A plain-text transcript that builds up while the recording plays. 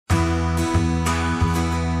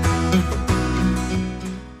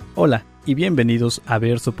Hola y bienvenidos a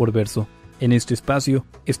Verso por Verso. En este espacio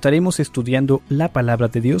estaremos estudiando la palabra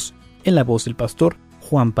de Dios en la voz del pastor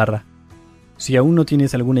Juan Parra. Si aún no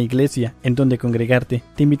tienes alguna iglesia en donde congregarte,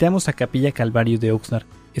 te invitamos a Capilla Calvario de Oxnard.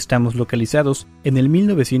 Estamos localizados en el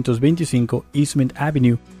 1925 Eastman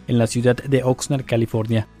Avenue, en la ciudad de Oxnard,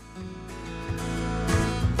 California.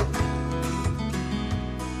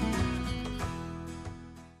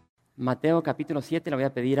 Mateo capítulo 7, le voy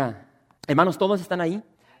a pedir a... Hermanos, ¿todos están ahí?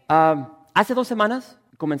 Hace 2 semanas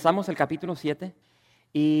comenzamos el capítulo 7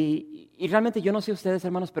 y realmente yo no sé ustedes,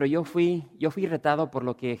 hermanos, pero yo fui retado por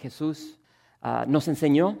lo que Jesús nos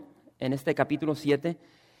enseñó en este capítulo 7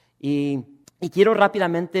 y quiero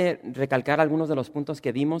rápidamente recalcar algunos de los puntos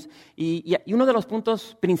que vimos y uno de los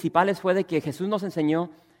puntos principales fue de que Jesús nos enseñó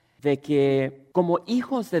de que como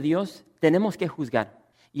hijos de Dios tenemos que juzgar.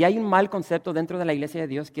 Y hay un mal concepto dentro de la iglesia de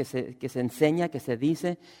Dios que se enseña, que se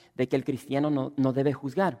dice de que el cristiano no debe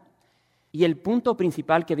juzgar. Y el punto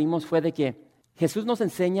principal que vimos fue de que Jesús nos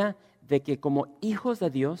enseña de que como hijos de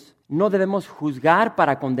Dios no debemos juzgar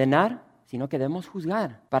para condenar, sino que debemos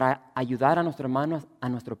juzgar para ayudar a nuestro hermano, a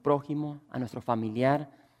nuestro prójimo, a nuestro familiar,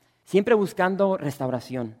 siempre buscando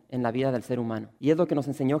restauración en la vida del ser humano. Y es lo que nos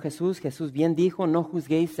enseñó Jesús. Jesús bien dijo, no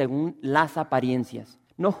juzguéis según las apariencias.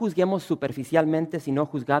 No juzguemos superficialmente, sino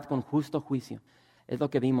juzgad con justo juicio. Es lo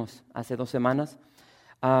que vimos hace 2 semanas.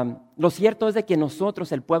 Lo cierto es de que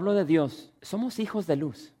nosotros, el pueblo de Dios, somos hijos de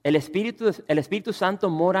luz. El Espíritu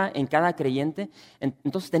Santo mora en cada creyente,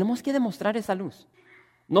 entonces tenemos que demostrar esa luz.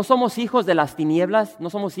 No somos hijos de las tinieblas,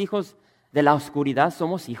 no somos hijos de la oscuridad,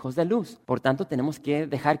 somos hijos de luz. Por tanto, tenemos que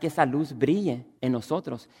dejar que esa luz brille en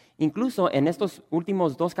nosotros. Incluso en estos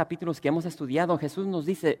últimos 2 capítulos que hemos estudiado, Jesús nos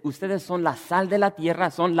dice, ustedes son la sal de la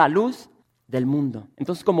tierra, son la luz del mundo.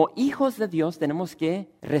 Entonces, como hijos de Dios, tenemos que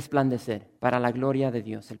resplandecer para la gloria de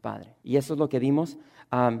Dios el Padre. Y eso es lo que vimos.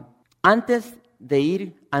 Antes de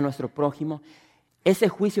ir a nuestro prójimo, ese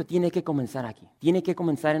juicio tiene que comenzar aquí. Tiene que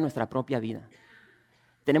comenzar en nuestra propia vida.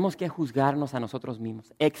 Tenemos que juzgarnos a nosotros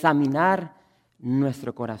mismos, examinar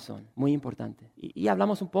nuestro corazón, muy importante. Y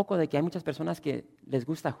hablamos un poco de que hay muchas personas que les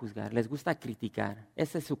gusta juzgar, les gusta criticar.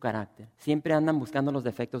 Ese es su carácter. Siempre andan buscando los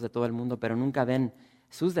defectos de todo el mundo, pero nunca ven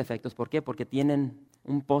sus defectos. ¿Por qué? Porque tienen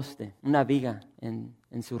un poste, una viga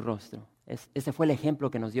en su rostro. Ese fue el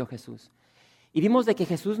ejemplo que nos dio Jesús. Y vimos de que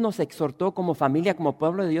Jesús nos exhortó como familia, como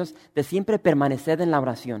pueblo de Dios, de siempre permanecer en la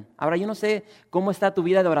oración. Ahora, yo no sé cómo está tu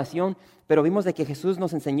vida de oración, pero vimos de que Jesús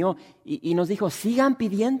nos enseñó y nos dijo, sigan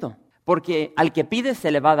pidiendo, porque al que pide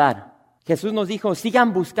se le va a dar. Jesús nos dijo,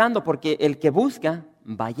 sigan buscando, porque el que busca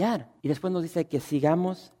va a hallar. Y después nos dice que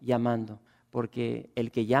sigamos llamando, porque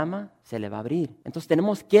el que llama se le va a abrir. Entonces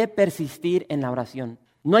tenemos que persistir en la oración.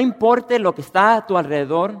 No importe lo que está a tu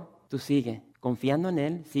alrededor, tú sigue. Confiando en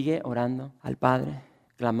Él, sigue orando al Padre,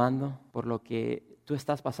 clamando por lo que tú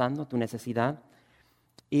estás pasando, tu necesidad.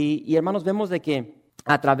 Y hermanos, vemos de que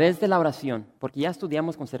a través de la oración, porque ya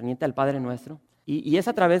estudiamos concerniente al Padre Nuestro, y es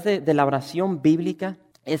a través de la oración bíblica,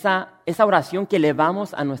 esa oración que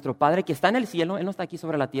elevamos a nuestro Padre que está en el cielo. Él no está aquí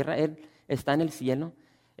sobre la tierra, Él está en el cielo.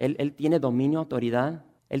 Él tiene dominio, autoridad,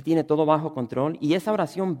 Él tiene todo bajo control. Y esa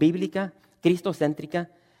oración bíblica,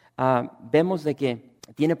 cristocéntrica, vemos de que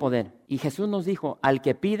tiene poder. Y Jesús nos dijo, al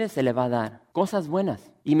que pide se le va a dar cosas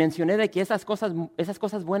buenas. Y mencioné de que esas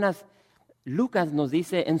cosas buenas, Lucas nos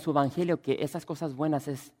dice en su evangelio que esas cosas buenas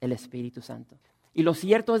es el Espíritu Santo. Y lo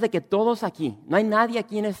cierto es de que todos aquí, no hay nadie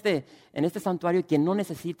aquí en este santuario que no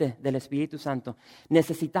necesite del Espíritu Santo.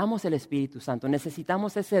 Necesitamos el Espíritu Santo,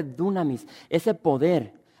 necesitamos ese dunamis, ese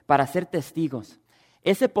poder para ser testigos,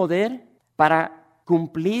 ese poder para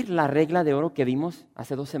cumplir la regla de oro que vimos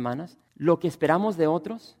hace 2 semanas. Lo que esperamos de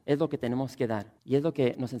otros es lo que tenemos que dar. Y es lo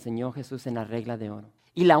que nos enseñó Jesús en la regla de oro.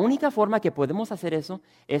 Y la única forma que podemos hacer eso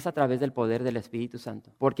es a través del poder del Espíritu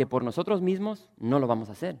Santo. Porque por nosotros mismos no lo vamos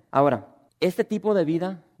a hacer. Ahora, este tipo de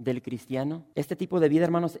vida del cristiano, este tipo de vida,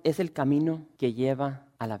 hermanos, es el camino que lleva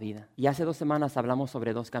a la vida. Y hace 2 semanas hablamos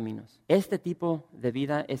sobre 2 caminos. Este tipo de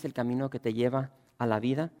vida es el camino que te lleva a la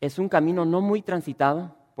vida. Es un camino no muy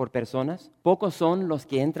transitado por personas. Pocos son los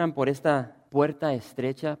que entran por esta puerta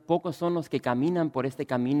estrecha. Pocos son los que caminan por este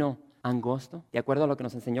camino angosto, de acuerdo a lo que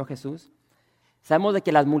nos enseñó Jesús. Sabemos de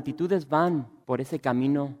que las multitudes van por ese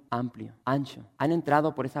camino amplio, ancho. Han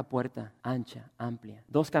entrado por esa puerta ancha, amplia.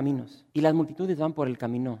 2 caminos. Y las multitudes van por el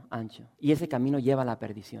camino ancho. Y ese camino lleva a la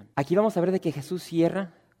perdición. Aquí vamos a ver de que Jesús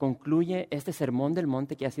concluye este sermón del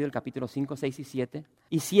monte que ha sido el capítulo 5, 6 y 7.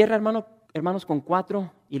 Y cierra, hermanos, con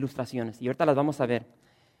 4 ilustraciones. Y ahorita las vamos a ver.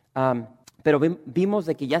 Pero vimos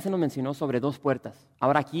de que ya se nos mencionó sobre 2 puertas.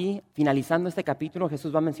 Ahora aquí, finalizando este capítulo,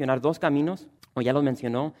 Jesús va a mencionar 2 caminos, o ya los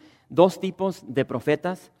mencionó, 2 tipos de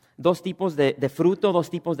profetas, dos tipos de fruto, dos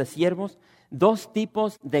tipos de siervos, dos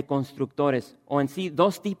tipos de constructores, o en sí,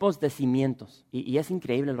 dos tipos de cimientos. Y es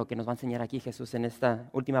increíble lo que nos va a enseñar aquí Jesús en esta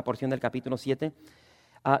última porción del capítulo 7.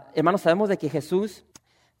 Hermanos, sabemos de que Jesús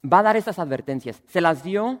va a dar estas advertencias. Se las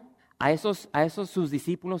dio a esos sus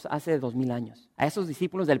discípulos hace 2000 años, a esos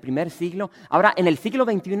discípulos del primer siglo. Ahora, en el siglo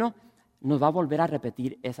XXI, nos va a volver a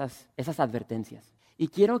repetir esas advertencias. Y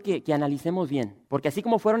quiero que analicemos bien, porque así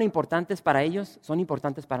como fueron importantes para ellos, son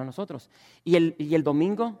importantes para nosotros. Y el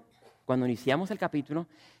domingo, cuando iniciamos el capítulo,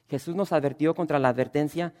 Jesús nos advirtió contra la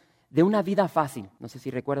advertencia de una vida fácil. No sé si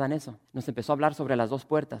recuerdan eso. Nos empezó a hablar sobre las dos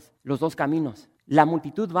puertas, los dos caminos. La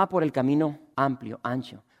multitud va por el camino amplio,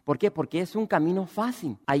 ancho. ¿Por qué? Porque es un camino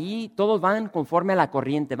fácil. Allí todos van conforme a la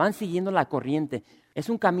corriente, van siguiendo la corriente. Es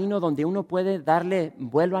un camino donde uno puede darle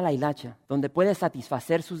vuelo a la hilacha, donde puede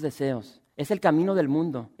satisfacer sus deseos. Es el camino del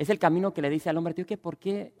mundo. Es el camino que le dice al hombre, tío, ¿por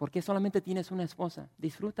qué solamente tienes una esposa?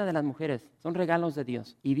 Disfruta de las mujeres. Son regalos de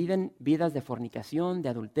Dios. Y viven vidas de fornicación, de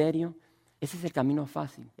adulterio. Ese es el camino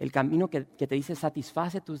fácil, el camino que te dice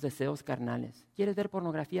satisface tus deseos carnales. ¿Quieres ver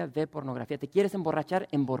pornografía? Ve pornografía. ¿Te quieres emborrachar?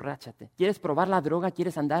 Emborráchate. ¿Quieres probar la droga?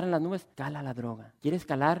 ¿Quieres andar en las nubes? Cala la droga. ¿Quieres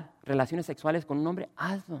calar relaciones sexuales con un hombre?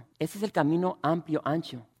 Hazlo. Ese es el camino amplio,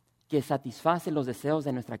 ancho, que satisface los deseos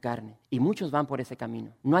de nuestra carne. Y muchos van por ese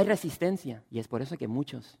camino. No hay resistencia y es por eso que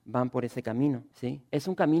muchos van por ese camino, ¿sí? Es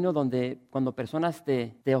un camino donde cuando personas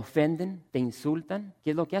te ofenden, te insultan,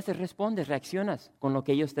 ¿qué es lo que haces? Respondes, reaccionas con lo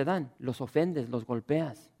que ellos te dan. Los ofendes, los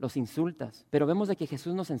golpeas, los insultas. Pero vemos de que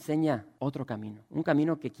Jesús nos enseña otro camino. Un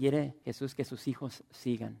camino que quiere Jesús que sus hijos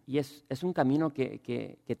sigan. Y es un camino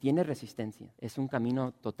que tiene resistencia. Es un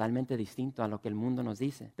camino totalmente distinto a lo que el mundo nos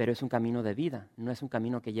dice. Pero es un camino de vida. No es un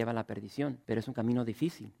camino que lleva a la perdición, pero es un camino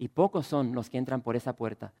difícil. Y pocos son los que entran por esa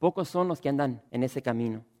puerta. Pocos son los que andan en ese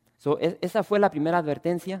camino. Esa fue la primera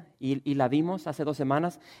advertencia y la vimos hace 2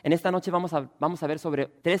 semanas. En esta noche vamos a ver sobre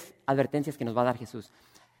 3 advertencias que nos va a dar Jesús.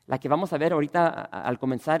 La que vamos a ver ahorita al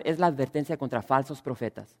comenzar es la advertencia contra falsos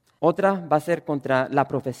profetas. Otra va a ser contra la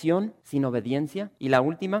profesión sin obediencia. Y la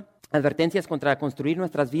última advertencia es contra construir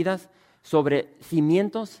nuestras vidas sobre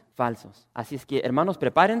cimientos falsos. Así es que, hermanos,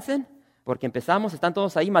 prepárense, porque empezamos. ¿Están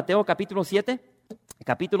todos ahí? Mateo capítulo 7,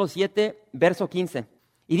 verso 15.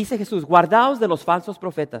 Y dice Jesús, guardaos de los falsos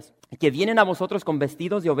profetas, que vienen a vosotros con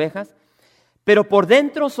vestidos de ovejas, pero por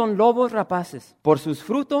dentro son lobos rapaces. Por sus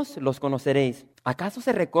frutos los conoceréis. ¿Acaso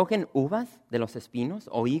se recogen uvas de los espinos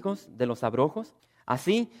o higos de los abrojos?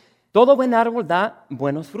 Así, todo buen árbol da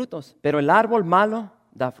buenos frutos, pero el árbol malo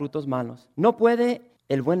da frutos malos. No puede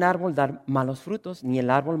el buen árbol dar malos frutos, ni el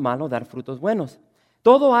árbol malo dar frutos buenos.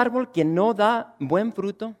 Todo árbol que no da buen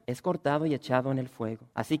fruto es cortado y echado en el fuego.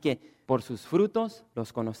 Así que por sus frutos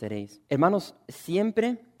los conoceréis. Hermanos,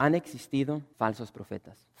 siempre han existido falsos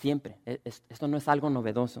profetas. Siempre. Esto no es algo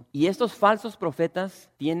novedoso. Y estos falsos profetas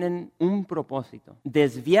tienen un propósito: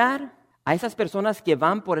 desviar a esas personas que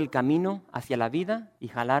van por el camino hacia la vida y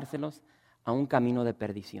jalárselos a un camino de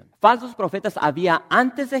perdición. Falsos profetas había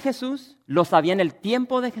antes de Jesús, los había en el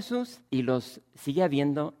tiempo de Jesús y los sigue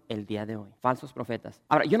habiendo el día de hoy. Falsos profetas.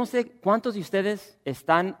 Ahora, yo no sé cuántos de ustedes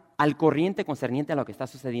están al corriente concerniente a lo que está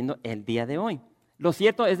sucediendo el día de hoy. Lo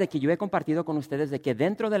cierto es de que yo he compartido con ustedes de que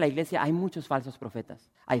dentro de la iglesia hay muchos falsos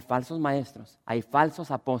profetas, hay falsos maestros, hay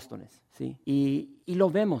falsos apóstoles, ¿sí? Y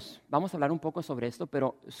lo vemos. Vamos a hablar un poco sobre esto,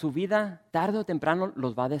 pero su vida tarde o temprano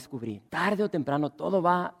los va a descubrir. Tarde o temprano todo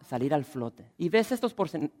va a salir al flote. Y ves estos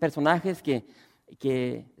personajes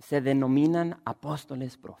que se denominan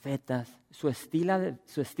apóstoles, profetas. Su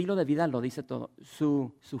estilo de vida lo dice todo,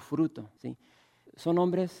 su fruto, ¿sí? Son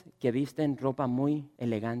hombres que visten ropa muy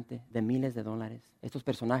elegante, de miles de dólares. Estos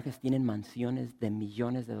personajes tienen mansiones de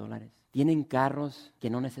millones de dólares. Tienen carros que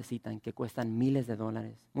no necesitan, que cuestan miles de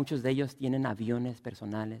dólares. Muchos de ellos tienen aviones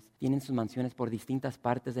personales, tienen sus mansiones por distintas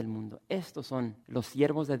partes del mundo. Estos son los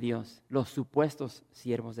siervos de Dios, los supuestos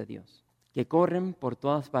siervos de Dios, que corren por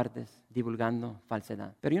todas partes divulgando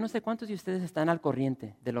falsedad. Pero yo no sé cuántos de ustedes están al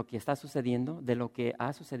corriente de lo que está sucediendo, de lo que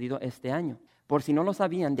ha sucedido este año. Por si no lo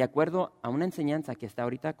sabían, de acuerdo a una enseñanza que está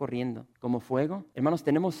ahorita corriendo como fuego, hermanos,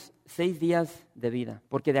 tenemos 6 días de vida.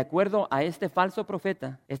 Porque de acuerdo a este falso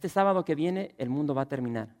profeta, este sábado que viene, el mundo va a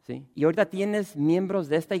terminar, ¿sí? Y ahorita tienes miembros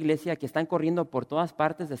de esta iglesia que están corriendo por todas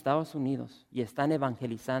partes de Estados Unidos y están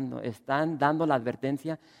evangelizando, están dando la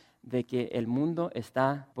advertencia de que el mundo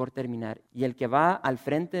está por terminar. Y el que va al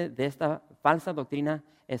frente de esta falsa doctrina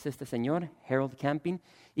es este señor, Harold Camping.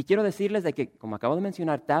 Y quiero decirles de que, como acabo de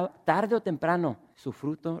mencionar, tarde o temprano su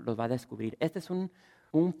fruto los va a descubrir. Este es un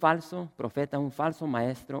falso profeta, un falso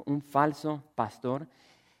maestro, un falso pastor,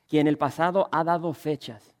 que en el pasado ha dado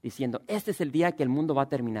fechas diciendo, este es el día que el mundo va a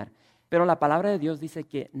terminar. Pero la palabra de Dios dice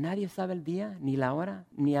que nadie sabe el día, ni la hora,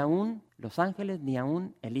 ni aún los ángeles, ni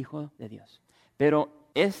aún el Hijo de Dios. Pero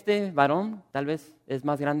este varón tal vez es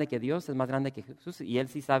más grande que Dios, es más grande que Jesús, y él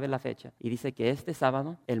sí sabe la fecha. Y dice que este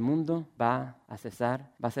sábado el mundo va a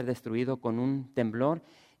cesar, va a ser destruido con un temblor.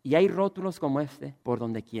 Y hay rótulos como este por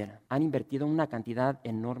donde quiera. Han invertido una cantidad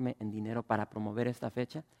enorme en dinero para promover esta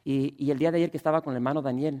fecha. Y el día de ayer que estaba con el hermano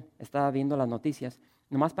Daniel, estaba viendo las noticias,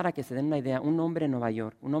 nomás para que se den una idea, un hombre en Nueva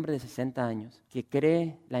York, un hombre de 60 años, que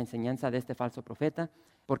cree la enseñanza de este falso profeta,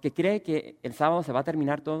 porque cree que el sábado se va a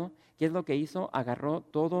terminar todo. ¿Qué es lo que hizo? Agarró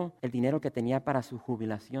todo el dinero que tenía para su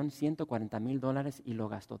jubilación, $140,000, y lo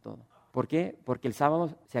gastó todo. ¿Por qué? Porque el sábado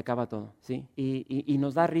se acaba todo, ¿sí? Y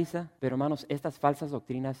nos da risa, pero hermanos, estas falsas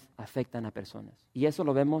doctrinas afectan a personas. Y eso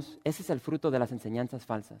lo vemos, ese es el fruto de las enseñanzas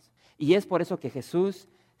falsas. Y es por eso que Jesús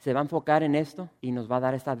se va a enfocar en esto y nos va a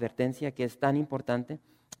dar esta advertencia que es tan importante.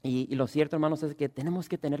 Y lo cierto, hermanos, es que tenemos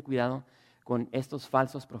que tener cuidado con estos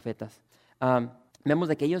falsos profetas. Vemos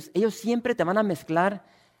de que ellos siempre te van a mezclar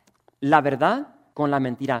la verdad con la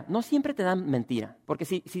mentira. No siempre te dan mentira, porque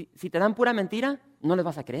si te dan pura mentira, no les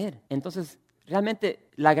vas a creer. Entonces, realmente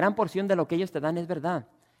la gran porción de lo que ellos te dan es verdad,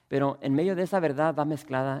 pero en medio de esa verdad va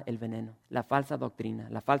mezclada el veneno, la falsa doctrina,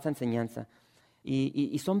 la falsa enseñanza.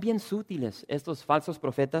 Y son bien sutiles estos falsos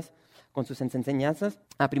profetas con sus enseñanzas.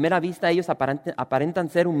 A primera vista ellos aparentan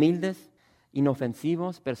ser humildes,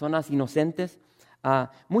 inofensivos, personas inocentes.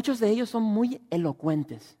 Muchos de ellos son muy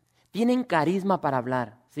elocuentes, tienen carisma para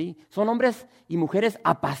hablar, ¿sí? Son hombres y mujeres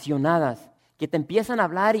apasionadas que te empiezan a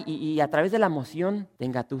hablar y a través de la emoción te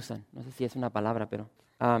engatusan. No sé si es una palabra,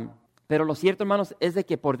 pero lo cierto, hermanos, es de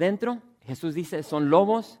que por dentro, Jesús dice, son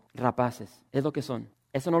lobos rapaces, es lo que son.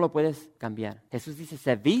 Eso no lo puedes cambiar. Jesús dice,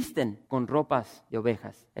 se visten con ropas de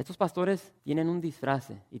ovejas. Estos pastores tienen un disfraz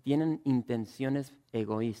y tienen intenciones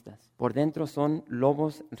egoístas. Por dentro son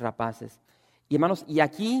lobos rapaces. Y hermanos, y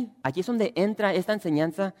aquí es donde entra esta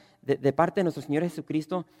enseñanza de parte de nuestro Señor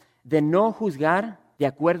Jesucristo de no juzgar de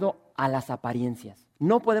acuerdo a las apariencias.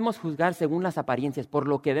 No podemos juzgar según las apariencias, por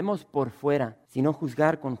lo que vemos por fuera, sino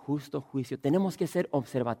juzgar con justo juicio. Tenemos que ser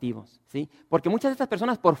observativos, ¿sí? Porque muchas de estas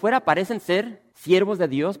personas por fuera parecen ser siervos de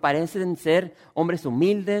Dios, parecen ser hombres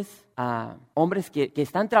humildes, hombres que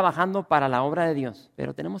están trabajando para la obra de Dios.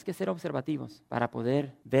 Pero tenemos que ser observativos para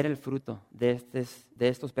poder ver el fruto de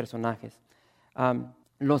estos personajes.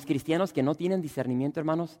 Los cristianos que no tienen discernimiento,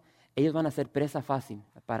 hermanos, ellos van a ser presa fácil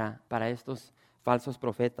para estos falsos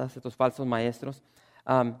profetas, estos falsos maestros.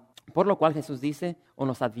 Por lo cual Jesús dice o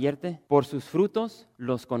nos advierte, por sus frutos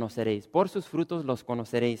los conoceréis, por sus frutos los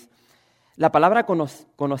conoceréis. La palabra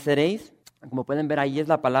conoceréis, como pueden ver ahí, es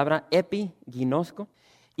la palabra epiginosco.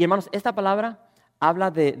 Y hermanos, esta palabra habla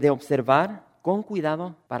de observar con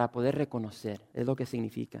cuidado para poder reconocer, es lo que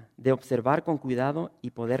significa, de observar con cuidado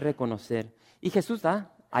y poder reconocer. Y Jesús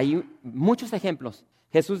da ahí muchos ejemplos.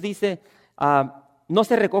 Jesús dice, no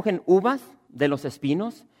se recogen uvas de los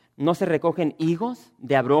espinos, no se recogen higos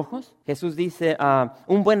de abrojos. Jesús dice,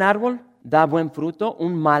 un buen árbol da buen fruto,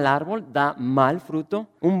 un mal árbol da mal fruto.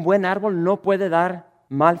 Un buen árbol no puede dar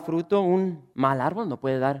mal fruto, un mal árbol no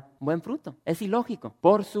puede dar buen fruto. Es ilógico.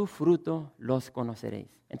 Por su fruto los conoceréis.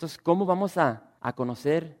 Entonces, ¿cómo vamos a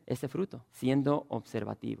conocer ese fruto? Siendo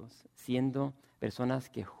observativos, siendo personas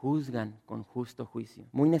que juzgan con justo juicio.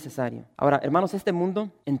 Muy necesario. Ahora, hermanos, este mundo,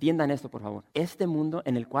 entiendan esto, por favor. Este mundo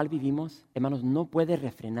en el cual vivimos, hermanos, no puede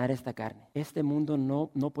refrenar esta carne. Este mundo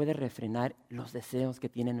no puede refrenar los deseos que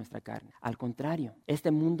tiene nuestra carne. Al contrario, este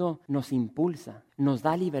mundo nos impulsa, nos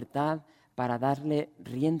da libertad para darle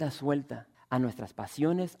rienda suelta a nuestras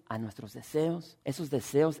pasiones, a nuestros deseos, esos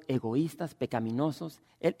deseos egoístas, pecaminosos.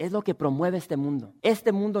 Es lo que promueve este mundo.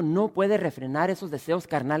 Este mundo no puede refrenar esos deseos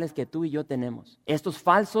carnales que tú y yo tenemos. Estos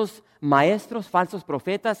falsos maestros, falsos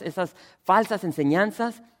profetas, esas falsas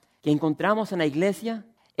enseñanzas que encontramos en la iglesia,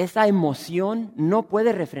 esa emoción no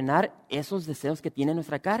puede refrenar esos deseos que tiene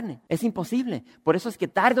nuestra carne. Es imposible. Por eso es que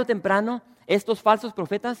tarde o temprano estos falsos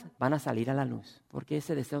profetas van a salir a la luz. Porque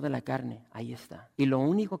ese deseo de la carne, ahí está. Y lo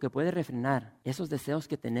único que puede refrenar esos deseos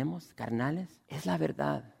que tenemos carnales es la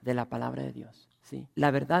verdad de la palabra de Dios. ¿Sí?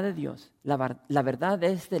 La verdad de Dios, la verdad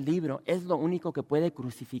de este libro es lo único que puede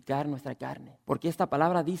crucificar nuestra carne. Porque esta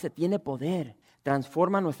palabra dice, tiene poder,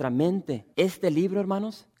 transforma nuestra mente. Este libro,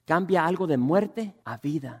 hermanos, cambia algo de muerte a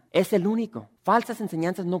vida. Es el único. Falsas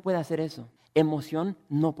enseñanzas no puede hacer eso. Emoción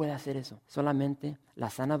no puede hacer eso. Solamente la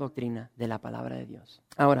sana doctrina de la palabra de Dios.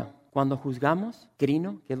 Ahora, cuando juzgamos,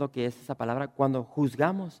 crino, ¿qué es lo que es esa palabra? Cuando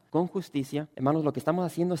juzgamos con justicia, hermanos, lo que estamos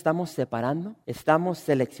haciendo, estamos separando, estamos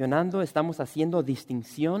seleccionando, estamos haciendo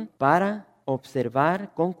distinción para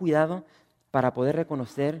observar con cuidado, para poder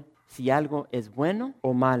reconocer si algo es bueno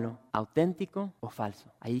o malo, auténtico o falso.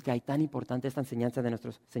 Ahí que hay tan importante esta enseñanza de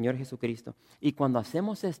nuestro Señor Jesucristo. Y cuando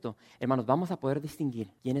hacemos esto, hermanos, vamos a poder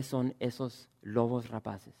distinguir quiénes son esos lobos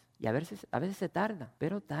rapaces. Y a veces se tarda,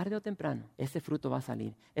 pero tarde o temprano ese fruto va a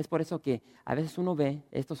salir. Es por eso que a veces uno ve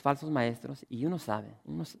estos falsos maestros y uno sabe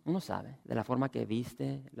de la forma que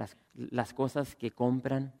viste, las cosas que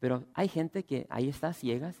compran. Pero hay gente que ahí está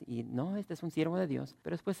ciegas y no, este es un siervo de Dios.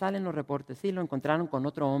 Pero después salen los reportes, sí, lo encontraron con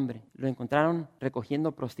otro hombre, lo encontraron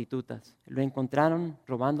recogiendo prostitutas, lo encontraron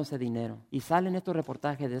robándose dinero. Y salen estos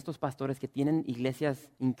reportajes de estos pastores que tienen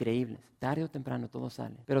iglesias increíbles. Tarde o temprano todo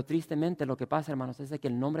sale. Pero tristemente lo que pasa, hermanos, es de que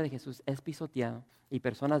el nombre de Jesús es pisoteado y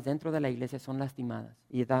personas dentro de la iglesia son lastimadas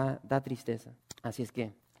y da tristeza. Así es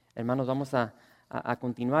que, hermanos, vamos a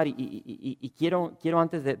continuar y quiero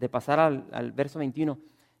antes de pasar al verso 21,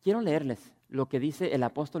 quiero leerles lo que dice el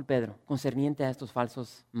apóstol Pedro concerniente a estos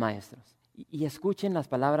falsos maestros. Y escuchen las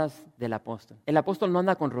palabras del apóstol. El apóstol no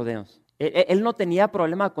anda con rodeos. Él no tenía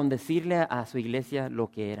problema con decirle a su iglesia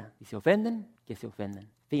lo que era. Y se ofenden, que se ofenden.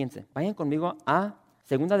 Fíjense, vayan conmigo a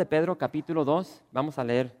Segunda de Pedro capítulo 2, vamos a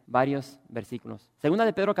leer varios versículos. Segunda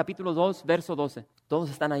de Pedro capítulo 2, verso 12. ¿Todos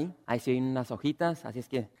están ahí? Ahí sí hay unas hojitas, así es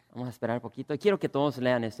que vamos a esperar un poquito. Y quiero que todos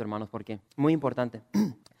lean esto, hermanos, porque muy importante.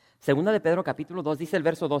 Segunda de Pedro capítulo 2, dice el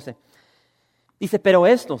verso 12. Dice, pero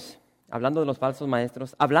estos, hablando de los falsos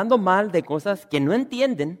maestros, hablando mal de cosas que no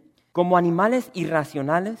entienden, como animales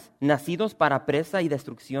irracionales, nacidos para presa y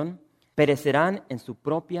destrucción, perecerán en su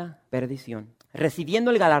propia perdición,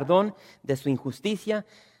 recibiendo el galardón de su injusticia,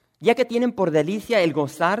 ya que tienen por delicia el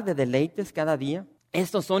gozar de deleites cada día.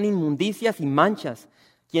 Estos son inmundicias y manchas,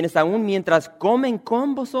 quienes aún mientras comen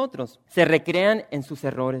con vosotros, se recrean en sus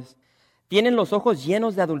errores. Tienen los ojos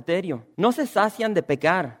llenos de adulterio, no se sacian de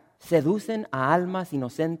pecar, seducen a almas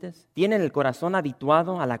inocentes, tienen el corazón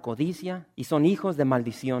habituado a la codicia y son hijos de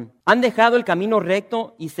maldición. Han dejado el camino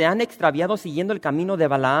recto y se han extraviado siguiendo el camino de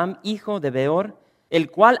Balaam, hijo de Beor, el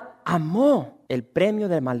cual amó el premio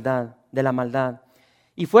de la maldad,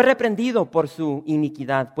 y fue reprendido por su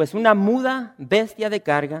iniquidad, pues una muda bestia de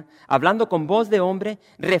carga, hablando con voz de hombre,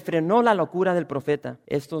 refrenó la locura del profeta.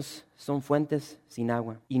 Estos son fuentes sin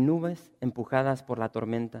agua y nubes empujadas por la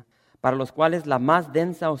tormenta, para los cuales la más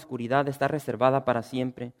densa oscuridad está reservada para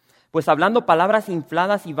siempre. Pues hablando palabras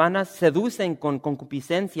infladas y vanas, seducen con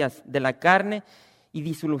concupiscencias de la carne y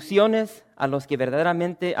disoluciones a los que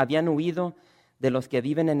verdaderamente habían huido de los que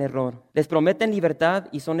viven en error. Les prometen libertad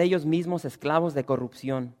y son ellos mismos esclavos de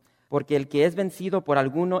corrupción, porque el que es vencido por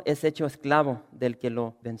alguno es hecho esclavo del que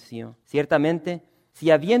lo venció. Ciertamente, si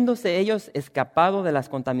habiéndose ellos escapado de las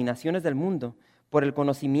contaminaciones del mundo por el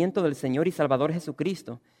conocimiento del Señor y Salvador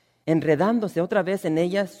Jesucristo, enredándose otra vez en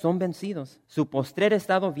ellas, son vencidos. Su postrer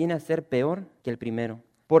estado viene a ser peor que el primero,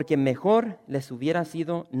 porque mejor les hubiera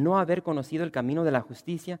sido no haber conocido el camino de la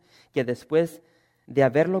justicia que después de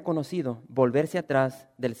haberlo conocido, volverse atrás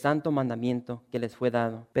del santo mandamiento que les fue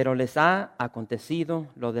dado. Pero les ha acontecido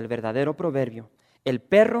lo del verdadero proverbio: el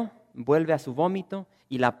perro vuelve a su vómito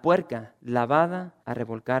y la puerca lavada a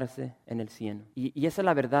revolcarse en el cieno. Y esa es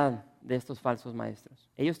la verdad de estos falsos maestros.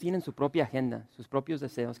 Ellos tienen su propia agenda, sus propios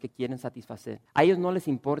deseos que quieren satisfacer. A ellos no les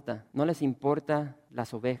importa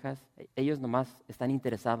las ovejas, ellos nomás están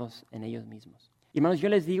interesados en ellos mismos. Hermanos, yo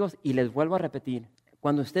les digo y les vuelvo a repetir,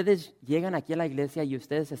 cuando ustedes llegan aquí a la iglesia y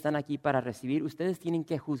ustedes están aquí para recibir, ustedes tienen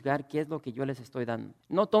que juzgar qué es lo que yo les estoy dando.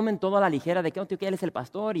 No tomen todo a la ligera de que él es el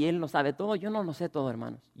pastor y él lo sabe todo. Yo no lo sé todo,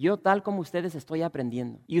 hermanos. Yo tal como ustedes estoy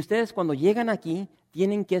aprendiendo. Y ustedes cuando llegan aquí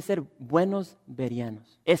tienen que ser buenos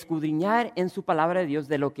bereanos. Escudriñar en su palabra de Dios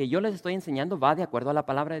de lo que yo les estoy enseñando va de acuerdo a la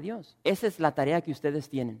palabra de Dios. Esa es la tarea que ustedes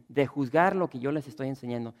tienen, de juzgar lo que yo les estoy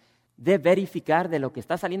enseñando, de verificar de lo que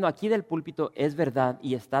está saliendo aquí del púlpito es verdad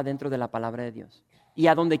y está dentro de la palabra de Dios. Y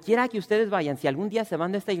a donde quiera que ustedes vayan, si algún día se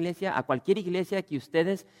van de esta iglesia, a cualquier iglesia que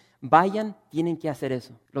ustedes vayan, tienen que hacer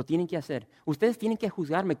eso, lo tienen que hacer. Ustedes tienen que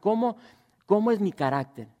juzgarme cómo es mi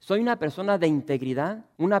carácter. ¿Soy una persona de integridad?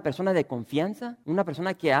 ¿Una persona de confianza? ¿Una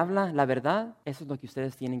persona que habla la verdad? Eso es lo que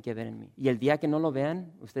ustedes tienen que ver en mí. Y el día que no lo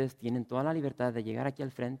vean, ustedes tienen toda la libertad de llegar aquí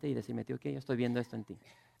al frente y decirme, tío, que yo estoy viendo esto en ti.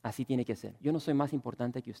 Así tiene que ser. Yo no soy más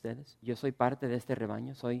importante que ustedes. Yo soy parte de este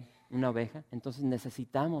rebaño, soy una oveja. Entonces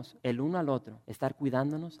necesitamos el uno al otro estar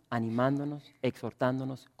cuidándonos, animándonos,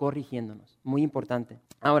 exhortándonos, corrigiéndonos. Muy importante.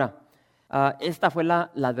 Ahora, esta fue la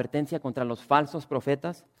advertencia contra los falsos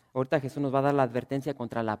profetas. Ahorita Jesús nos va a dar la advertencia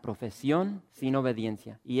contra la profesión sin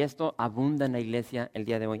obediencia. Y esto abunda en la iglesia el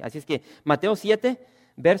día de hoy. Así es que Mateo 7,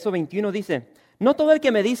 verso 21 dice: no todo el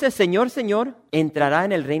que me dice Señor, Señor, entrará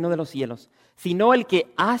en el reino de los cielos, sino el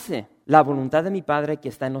que hace la voluntad de mi Padre que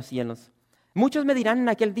está en los cielos. Muchos me dirán en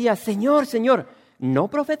aquel día: Señor, Señor, ¿no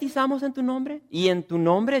profetizamos en tu nombre? ¿Y en tu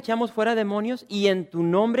nombre echamos fuera demonios? ¿Y en tu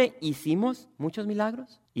nombre hicimos muchos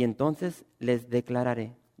milagros? Y entonces les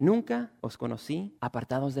declararé, nunca os conocí,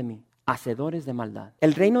 apartados de mí, hacedores de maldad.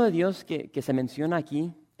 El reino de Dios que se menciona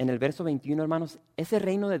aquí en el verso 21, hermanos, ese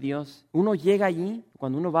reino de Dios, uno llega allí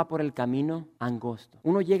cuando uno va por el camino angosto.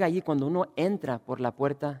 Uno llega allí cuando uno entra por la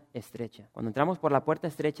puerta estrecha. Cuando entramos por la puerta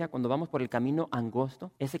estrecha, cuando vamos por el camino angosto,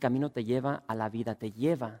 ese camino te lleva a la vida, te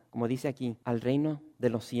lleva, como dice aquí, al reino de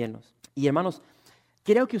los cielos. Y hermanos,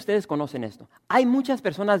 creo que ustedes conocen esto. Hay muchas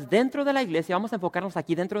personas dentro de la iglesia, vamos a enfocarnos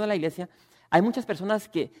aquí dentro de la iglesia, hay muchas personas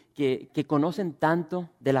que conocen tanto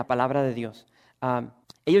de la palabra de Dios.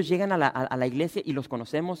 Ellos llegan a la iglesia y los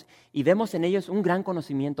conocemos y vemos en ellos un gran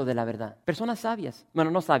conocimiento de la verdad. Personas sabias,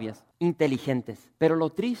 bueno, no sabias, inteligentes. Pero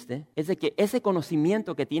lo triste es de que ese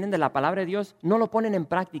conocimiento que tienen de la palabra de Dios no lo ponen en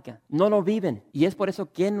práctica, no lo viven. Y es por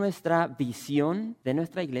eso que nuestra visión de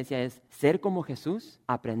nuestra iglesia es ser como Jesús,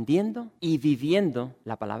 aprendiendo y viviendo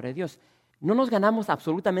la palabra de Dios. No nos ganamos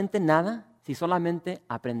absolutamente nada si solamente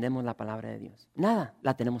aprendemos la palabra de Dios. Nada,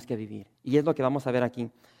 la tenemos que vivir. Y es lo que vamos a ver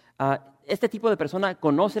aquí. Este tipo de persona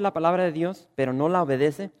conoce la palabra de Dios, pero no la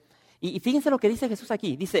obedece. Y fíjense lo que dice Jesús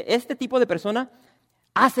aquí. Dice, este tipo de persona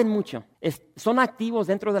hacen mucho, son activos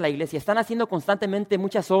dentro de la iglesia, están haciendo constantemente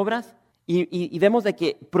muchas obras y vemos de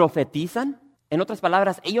que profetizan. En otras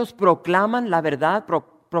palabras, ellos proclaman la verdad,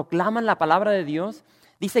 proclaman la palabra de Dios.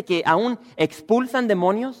 Dice que aún expulsan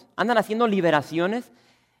demonios, andan haciendo liberaciones.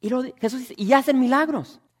 Y Jesús dice, y hacen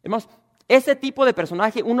milagros. Hermanos, ese tipo de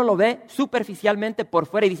personaje uno lo ve superficialmente por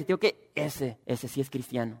fuera y dice, tío, que ese sí es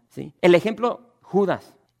cristiano, ¿sí? El ejemplo,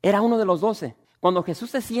 Judas, era uno de los 12. Cuando Jesús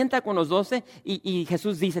se sienta con los 12 y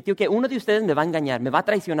Jesús dice, tío, que uno de ustedes me va a engañar, me va a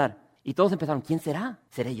traicionar. Y todos empezaron, ¿quién será?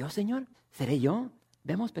 ¿Seré yo, Señor? ¿Seré yo?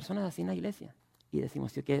 Vemos personas así en la iglesia. Y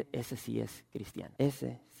decimos, tío, que ese sí es cristiano.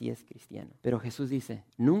 Ese sí es cristiano. Pero Jesús dice,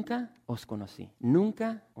 nunca os conocí.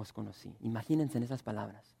 Nunca os conocí. Imagínense en esas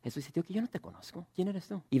palabras. Jesús dice, tío, que yo no te conozco. ¿Quién eres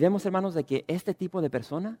tú? Y vemos, hermanos, de que este tipo de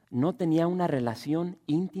persona no tenía una relación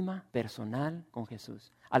íntima, personal con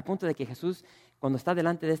Jesús. Al punto de que Jesús, cuando está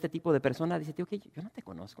delante de este tipo de persona, dice, tío, que yo no te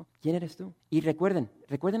conozco. ¿Quién eres tú? Y recuerden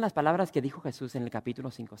las palabras que dijo Jesús en el capítulo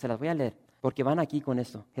 5. Se las voy a leer, porque van aquí con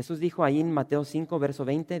esto. Jesús dijo ahí en Mateo 5, verso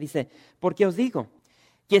 20, dice, porque os digo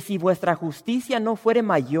que si vuestra justicia no fuere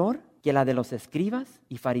mayor que la de los escribas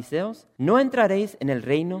y fariseos, no entraréis en el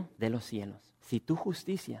reino de los cielos. Si tu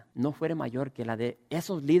justicia no fuere mayor que la de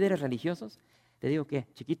esos líderes religiosos, te digo que,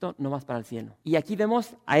 chiquito, no vas para el cielo. Y aquí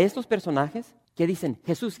vemos a estos personajes que dicen,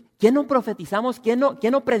 Jesús, ¿qué no profetizamos? ¿Qué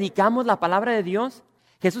no predicamos la palabra de Dios?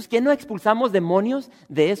 Jesús, ¿qué no expulsamos demonios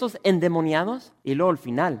de esos endemoniados? Y luego al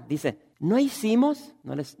final dice, ¿no hicimos?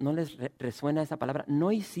 ¿No les resuena esa palabra?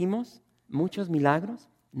 ¿No hicimos muchos milagros?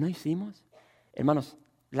 ¿No hicimos? Hermanos,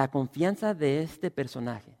 la confianza de este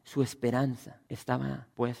personaje, su esperanza estaba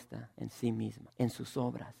puesta en sí misma, en sus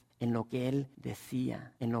obras, en lo que él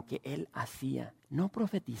decía, en lo que él hacía. ¿No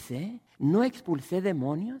profeticé? ¿No expulsé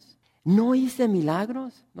demonios? ¿No hice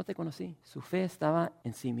milagros? No te conocí. Su fe estaba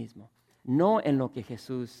en sí mismo, no en lo que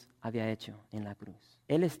Jesús había hecho en la cruz.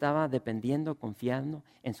 Él estaba dependiendo, confiando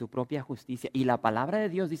en su propia justicia. Y la palabra de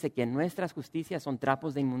Dios dice que nuestras justicias son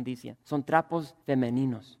trapos de inmundicia, son trapos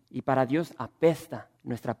femeninos. Y para Dios apesta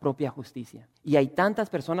nuestra propia justicia. Y hay tantas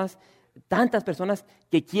personas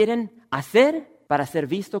que quieren hacer para ser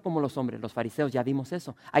visto como los hombres. Los fariseos, ya vimos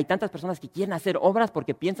eso. Hay tantas personas que quieren hacer obras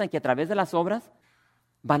porque piensan que a través de las obras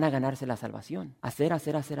van a ganarse la salvación. Hacer.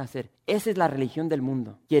 Esa es la religión del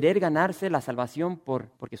mundo. Querer ganarse la salvación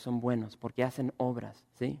porque son buenos, porque hacen obras,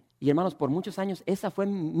 ¿sí? Y hermanos, por muchos años esa fue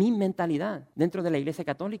mi mentalidad dentro de la iglesia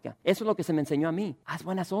católica. Eso es lo que se me enseñó a mí. Haz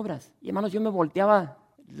buenas obras. Y hermanos, yo me volteaba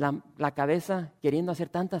la cabeza queriendo hacer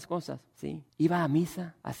tantas cosas, ¿sí? Iba a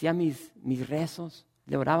misa, hacía mis rezos,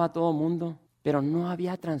 le oraba a todo mundo. Pero no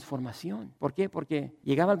había transformación. ¿Por qué? Porque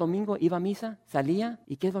llegaba el domingo, iba a misa, salía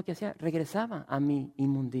y ¿qué es lo que hacía? Regresaba a mi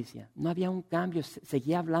inmundicia. No había un cambio,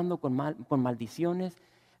 seguía hablando con maldiciones,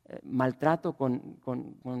 maltrato con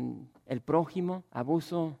el prójimo,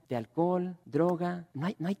 abuso de alcohol, droga.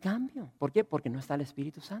 No hay cambio. ¿Por qué? Porque no está el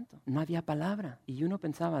Espíritu Santo. No había palabra. Y uno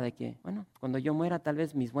pensaba de que, bueno, cuando yo muera tal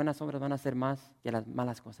vez mis buenas obras van a ser más que las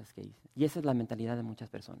malas cosas que hice. Y esa es la mentalidad de muchas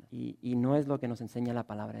personas. Y no es lo que nos enseña la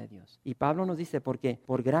palabra de Dios. Y Pablo nos dice, porque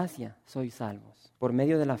por gracia sois salvos, por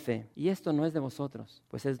medio de la fe. Y esto no es de vosotros,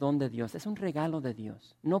 pues es don de Dios. Es un regalo de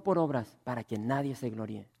Dios. No por obras, para que nadie se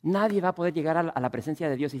gloríe. Nadie va a poder llegar a la presencia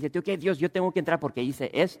de Dios y decir, ok, Dios, yo tengo que entrar porque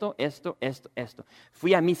hice esto.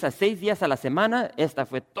 Fui a misa 6 días a la semana, esta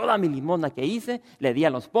fue toda mi limosna que hice, le di a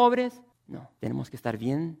los pobres. No, tenemos que estar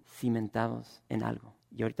bien cimentados en algo.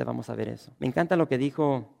 Y ahorita vamos a ver eso. Me encanta lo que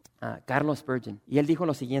dijo Carlos Spurgeon. Y él dijo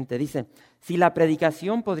lo siguiente, dice, si la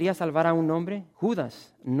predicación podría salvar a un hombre,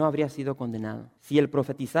 Judas no habría sido condenado. Si el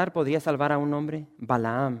profetizar podría salvar a un hombre,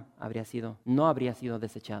 Balaam no habría sido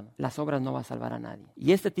desechado. Las obras no van a salvar a nadie.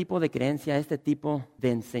 Y este tipo de creencia, este tipo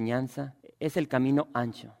de enseñanza es el camino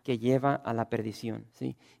ancho que lleva a la perdición,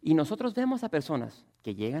 ¿sí? Y nosotros vemos a personas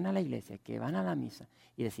que llegan a la iglesia, que van a la misa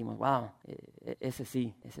y decimos, wow, ese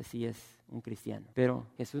sí es un cristiano. Pero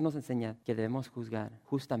Jesús nos enseña que debemos juzgar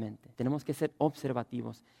justamente. Tenemos que ser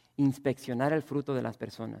observativos, inspeccionar el fruto de las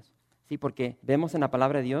personas, ¿sí? Porque vemos en la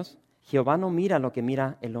palabra de Dios, Jehová no mira lo que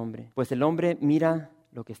mira el hombre, pues el hombre mira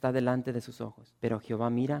lo que está delante de sus ojos, pero Jehová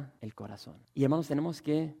mira el corazón. Y hermanos, tenemos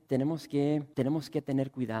que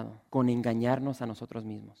tener cuidado con engañarnos a nosotros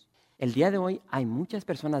mismos. El día de hoy hay muchas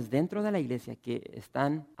personas dentro de la iglesia que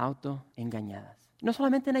están autoengañadas. No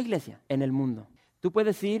solamente en la iglesia, en el mundo. Tú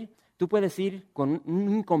puedes ir con un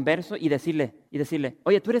inconverso y decirle,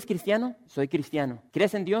 oye, ¿tú eres cristiano? Soy cristiano.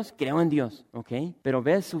 ¿Crees en Dios? Creo en Dios. ¿Ok? Pero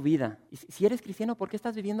ves su vida. Y si eres cristiano, ¿por qué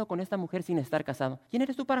estás viviendo con esta mujer sin estar casado? ¿Quién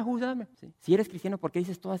eres tú para juzgarme? ¿Sí? Si eres cristiano, ¿por qué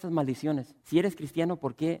dices todas esas maldiciones? Si eres cristiano,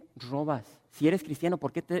 ¿por qué robas? Si eres cristiano,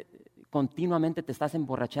 ¿por qué continuamente te estás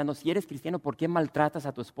emborrachando? Si eres cristiano, ¿por qué maltratas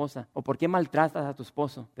a tu esposa? ¿O por qué maltratas a tu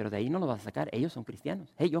esposo? Pero de ahí no lo vas a sacar, ellos son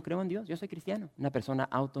cristianos. Hey, yo creo en Dios, yo soy cristiano. Una persona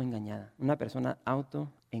autoengañada.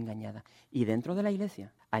 Y dentro de la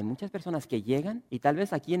iglesia hay muchas personas que llegan y tal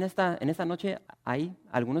vez aquí en esta noche hay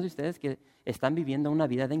algunos de ustedes que están viviendo una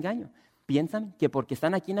vida de engaño. Piensan que porque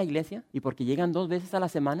están aquí en la iglesia y porque llegan 2 veces a la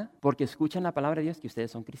semana, porque escuchan la palabra de Dios, que ustedes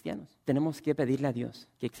son cristianos. Tenemos que pedirle a Dios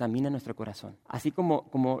que examine nuestro corazón. Así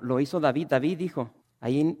como lo hizo David. David dijo,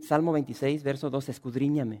 ahí en Salmo 26, verso 2,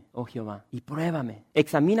 escudriñame, oh Jehová, y pruébame.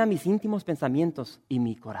 Examina mis íntimos pensamientos y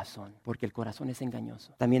mi corazón, porque el corazón es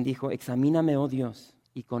engañoso. También dijo, examíname, oh Dios,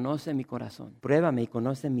 y conoce mi corazón. Pruébame y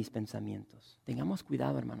conoce mis pensamientos. Tengamos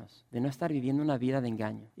cuidado, hermanos, de no estar viviendo una vida de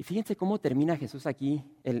engaño. Y fíjense cómo termina Jesús aquí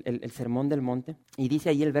el sermón del monte. Y dice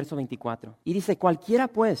ahí el verso 24. Y dice, cualquiera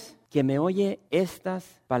pues que me oye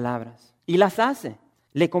estas palabras y las hace,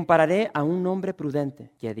 le compararé a un hombre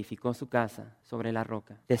prudente que edificó su casa sobre la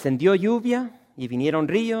roca. Descendió lluvia y vinieron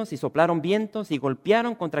ríos y soplaron vientos y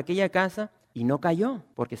golpearon contra aquella casa y no cayó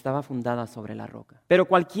porque estaba fundada sobre la roca. Pero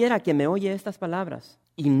cualquiera que me oye estas palabras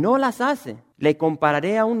y no las hace, le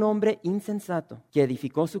compararé a un hombre insensato que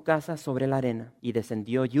edificó su casa sobre la arena. Y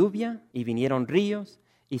descendió lluvia y vinieron ríos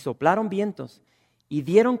y soplaron vientos y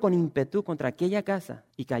dieron con ímpetu contra aquella casa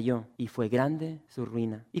y cayó, y fue grande su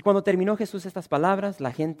ruina. Y cuando terminó Jesús estas palabras,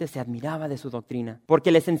 la gente se admiraba de su doctrina,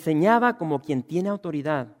 porque les enseñaba como quien tiene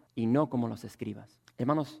autoridad y no como los escribas.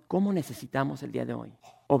 Hermanos, ¿cómo necesitamos el día de hoy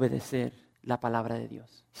obedecer la palabra de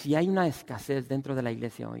Dios? Si hay una escasez dentro de la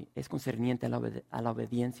iglesia hoy, es concerniente a la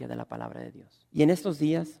obediencia de la palabra de Dios. Y en estos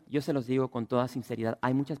días, yo se los digo con toda sinceridad,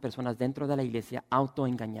 hay muchas personas dentro de la iglesia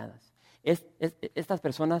autoengañadas. Estas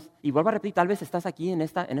personas, y vuelvo a repetir, tal vez estás aquí en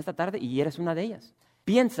esta tarde y eres una de ellas.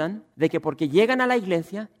 Piensan de que porque llegan a la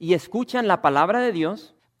iglesia y escuchan la palabra de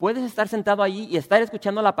Dios, puedes estar sentado ahí y estar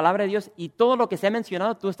escuchando la palabra de Dios y todo lo que se ha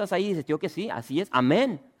mencionado, tú estás ahí y dices, yo que sí, así es,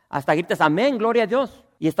 amén. Hasta gritas, amén, gloria a Dios.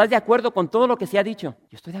 Y estás de acuerdo con todo lo que se ha dicho.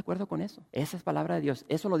 Yo estoy de acuerdo con eso. Esa es palabra de Dios.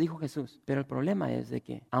 Eso lo dijo Jesús. Pero el problema es de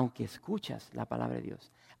que aunque escuchas la palabra de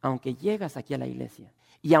Dios, aunque llegas aquí a la iglesia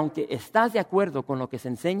y aunque estás de acuerdo con lo que se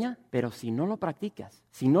enseña, pero si no lo practicas,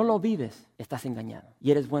 si no lo vives, estás engañado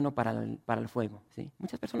y eres bueno para el fuego, ¿sí?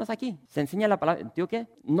 Muchas personas aquí se enseña la palabra. ¿Tío qué?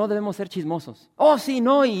 No debemos ser chismosos. Oh, sí,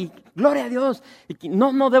 no, y gloria a Dios.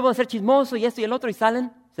 No debo ser chismoso y esto y el otro, y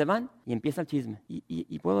salen, se van y empieza el chisme.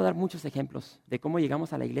 Y puedo dar muchos ejemplos de cómo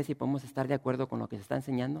llegamos a la iglesia y podemos estar de acuerdo con lo que se está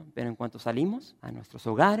enseñando, pero en cuanto salimos a nuestros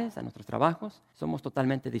hogares, a nuestros trabajos, somos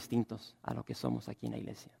totalmente distintos a lo que somos aquí en la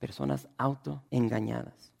iglesia. Personas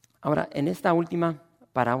autoengañadas. Ahora, en esta última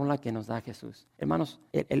parábola que nos da Jesús, hermanos,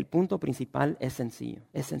 el punto principal es sencillo,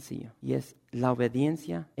 y es la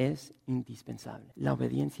obediencia es indispensable. La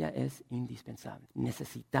obediencia es indispensable.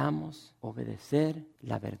 Necesitamos obedecer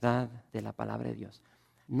la verdad de la palabra de Dios.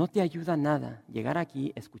 No te ayuda nada llegar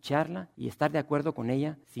aquí, escucharla y estar de acuerdo con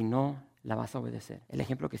ella si no la vas a obedecer. El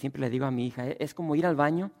ejemplo que siempre le digo a mi hija es como ir al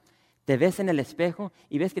baño, te ves en el espejo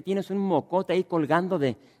y ves que tienes un mocote ahí colgando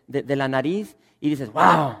de la nariz y dices,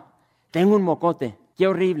 wow, tengo un mocote, qué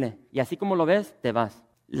horrible. Y así como lo ves, te vas.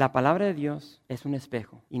 La palabra de Dios es un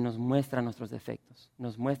espejo y nos muestra nuestros defectos,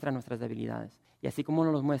 nos muestra nuestras debilidades. Y así como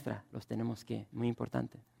nos los muestra, los tenemos que, muy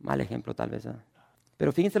importante, mal ejemplo tal vez, ¿eh?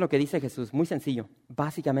 Pero fíjense lo que dice Jesús, muy sencillo.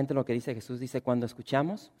 Básicamente lo que dice Jesús, dice, cuando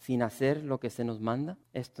escuchamos sin hacer lo que se nos manda,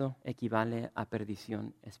 esto equivale a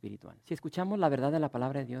perdición espiritual. Si escuchamos la verdad de la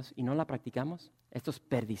palabra de Dios y no la practicamos, esto es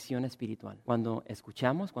perdición espiritual. Cuando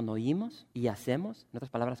escuchamos, cuando oímos y hacemos, en otras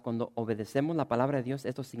palabras, cuando obedecemos la palabra de Dios,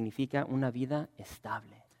 esto significa una vida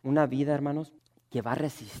estable. Una vida, hermanos, que va a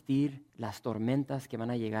resistir las tormentas que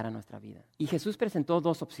van a llegar a nuestra vida. Y Jesús presentó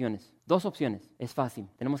dos opciones. Es fácil.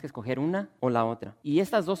 Tenemos que escoger una o la otra. Y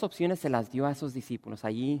estas dos opciones se las dio a esos discípulos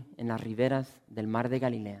allí en las riberas del mar de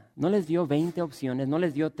Galilea. No les dio 20 opciones, no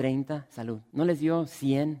les dio 30, salud. No les dio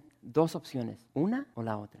 100, dos opciones. Una o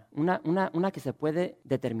la otra. Una que se puede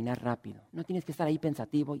determinar rápido. No tienes que estar ahí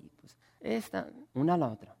pensativo y pues una o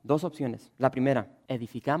la otra. Dos opciones. La primera,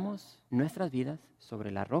 edificamos nuestras vidas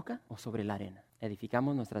sobre la roca o sobre la arena.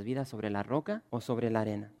 Edificamos nuestras vidas sobre la roca o sobre la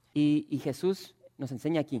arena. Y Jesús nos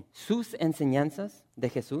enseña aquí. Sus enseñanzas de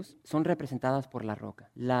Jesús son representadas por la roca.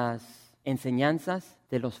 Las enseñanzas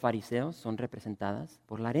de los fariseos son representadas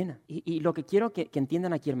por la arena. Y lo que quiero que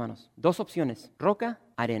entiendan aquí, hermanos, dos opciones, roca,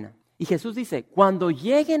 arena. Y Jesús dice, cuando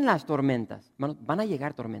lleguen las tormentas, hermanos, van a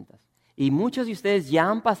llegar tormentas. Y muchos de ustedes ya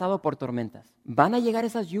han pasado por tormentas. Van a llegar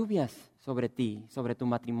esas lluvias sobre ti, sobre tu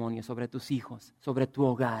matrimonio, sobre tus hijos, sobre tu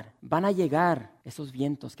hogar. Van a llegar esos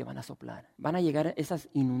vientos que van a soplar. Van a llegar esas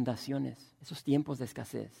inundaciones, esos tiempos de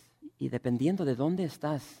escasez. Y dependiendo de dónde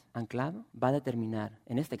estás anclado, va a determinar,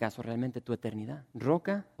 en este caso, realmente tu eternidad.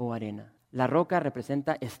 Roca o arena. La roca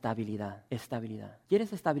representa estabilidad.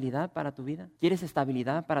 ¿Quieres estabilidad para tu vida? ¿Quieres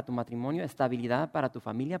estabilidad para tu matrimonio? ¿Estabilidad para tu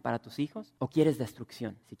familia, para tus hijos? ¿O quieres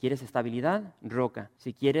destrucción? Si quieres estabilidad, roca.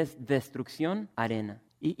 Si quieres destrucción, arena.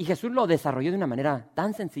 Y Jesús lo desarrolló de una manera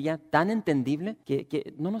tan sencilla, tan entendible,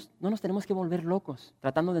 que no nos tenemos que volver locos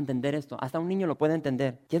tratando de entender esto. Hasta un niño lo puede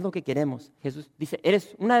entender. ¿Qué es lo que queremos? Jesús dice,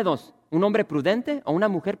 eres una de dos. ¿Un hombre prudente o una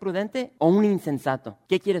mujer prudente o un insensato?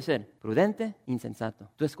 ¿Qué quieres ser? Prudente,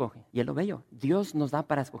 insensato. Tú escoge. Y es lo bello. Dios nos da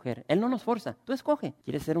para escoger. Él no nos forza. Tú escoge.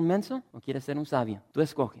 ¿Quieres ser un menso o quieres ser un sabio? Tú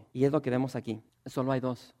escoge. Y es lo que vemos aquí. Solo hay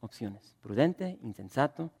dos opciones. Prudente,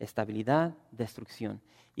 insensato, estabilidad, destrucción.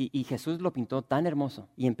 Y Jesús lo pintó tan hermoso.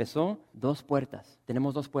 Y empezó dos puertas.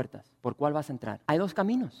 Tenemos dos puertas. ¿Por cuál vas a entrar? Hay dos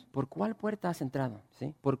caminos. ¿Por cuál puerta has entrado?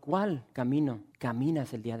 ¿Sí? ¿Por cuál camino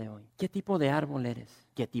caminas el día de hoy? ¿Qué tipo de árbol eres?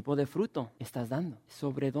 ¿Qué tipo de fruto estás dando?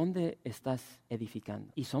 ¿Sobre dónde estás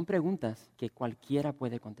edificando? Y son preguntas que cualquiera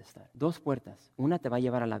puede contestar. Dos puertas. Una te va a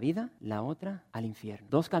llevar a la vida, la otra al infierno.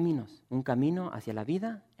 Dos caminos. Un camino hacia la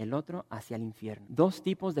vida, el otro hacia el infierno. Dos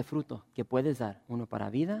tipos de fruto que puedes dar. Uno para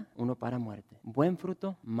vida, uno para muerte. Buen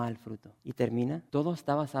fruto, mal fruto. Y termina, todo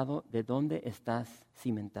está basado de dónde estás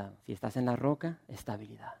cimentado. Si estás en la roca,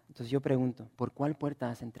 estabilidad. Entonces yo pregunto, ¿por cuál puerta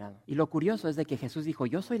has entrado? Y lo curioso es de que Jesús dijo,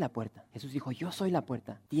 yo soy la puerta. Jesús dijo, yo soy la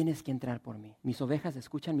puerta. Tienes que entrar por mí. Mis ovejas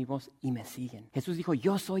escuchan mi voz y me siguen. Jesús dijo,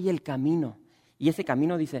 yo soy el camino. Y ese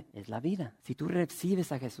camino dice, es la vida. Si tú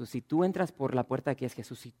recibes a Jesús, si tú entras por la puerta que es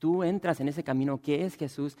Jesús, si tú entras en ese camino que es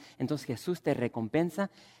Jesús, entonces Jesús te recompensa,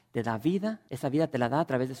 te da vida. Esa vida te la da a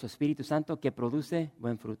través de su Espíritu Santo que produce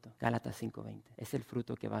buen fruto. Gálatas 5:20. Es el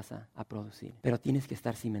fruto que vas a producir. Pero tienes que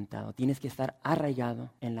estar cimentado, tienes que estar arraigado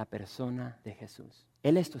en la persona de Jesús.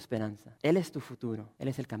 Él es tu esperanza, Él es tu futuro, Él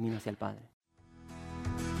es el camino hacia el Padre.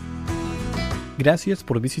 Gracias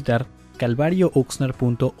por visitar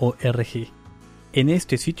calvariooxnard.org. En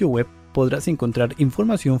este sitio web podrás encontrar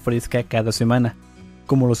información fresca cada semana,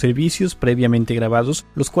 como los servicios previamente grabados,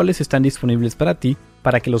 los cuales están disponibles para ti,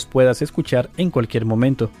 para que los puedas escuchar en cualquier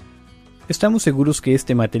momento. Estamos seguros que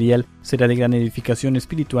este material será de gran edificación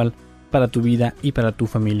espiritual para tu vida y para tu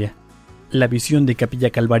familia. La visión de Capilla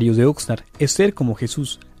Calvario de Oxnard es ser como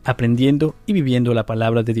Jesús, aprendiendo y viviendo la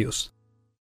palabra de Dios.